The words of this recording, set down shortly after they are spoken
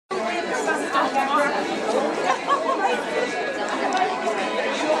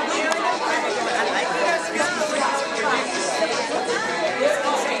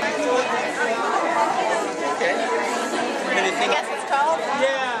I guess it's called?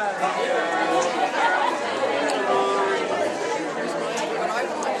 Yeah.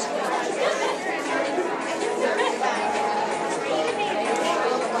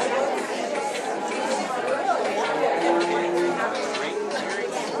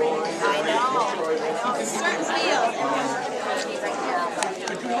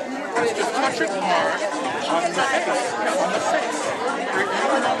 Touch it hard on the face.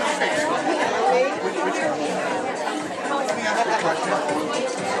 On the face. On the face.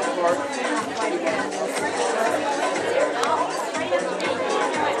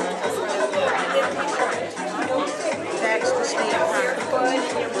 That's the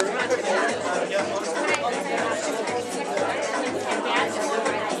stamp.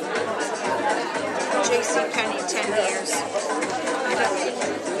 JC Penney, 10 years.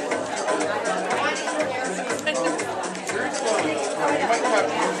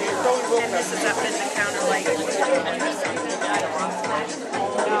 And this is up in the counter light.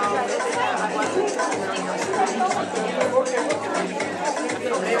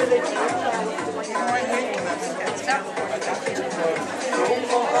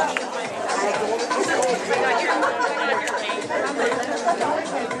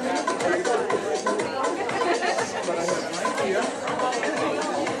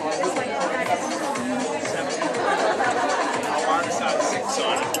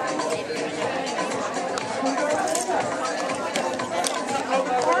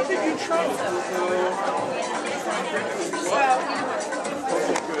 Where did you travel?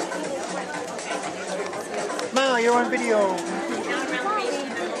 Ma, you're on video.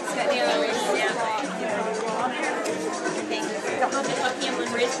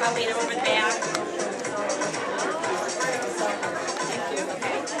 Probably over there.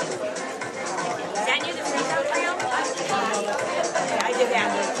 Is that near the freeze-out trail? I did that.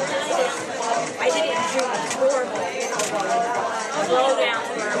 I did it in June. It's horrible. Slow down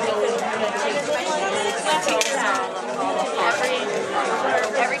where we couldn't.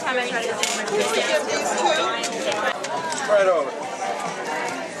 Every time I try to do it, Right over.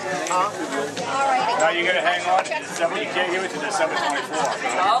 alrighty. Now you're going to hang on to December. You can't give it to December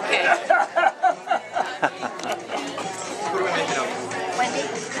 24th. Okay. Wendy?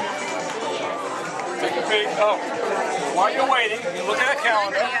 Take a peek. Oh, while you're waiting, you look at a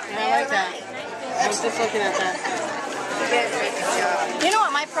calendar. I like that. I was just looking at that. You know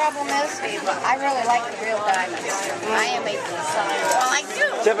what my problem is? I really like the real diamonds. I am a designer. Well, I do.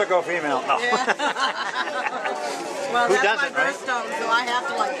 Typical female. No. Well, Who that's doesn't, my right? birthstone, so I have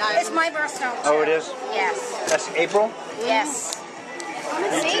to like diamonds. It's my birthstone. Oh, it is? Yes. That's April? Yes.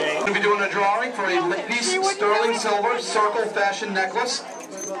 See? We're going to be doing a drawing for a ladies sterling silver circle fashion necklace.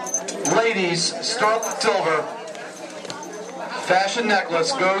 Ladies sterling silver fashion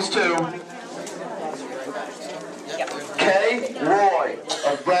necklace goes to Kay Roy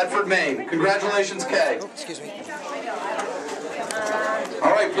of Bradford, Maine. Congratulations, Kay. Excuse me.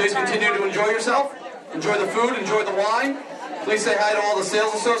 All right, please continue to enjoy yourself. Enjoy the food, enjoy the wine. Please say hi to all the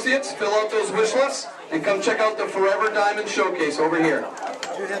sales associates, fill out those wish lists, and come check out the Forever Diamond Showcase over here.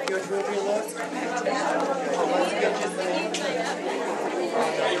 Do you have your trophy list?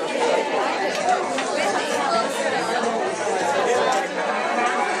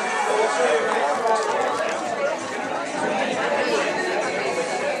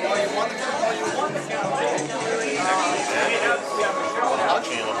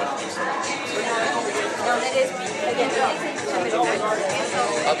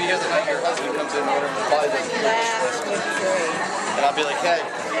 I'll be here the night your husband comes in and buys it. And I'll be like, hey,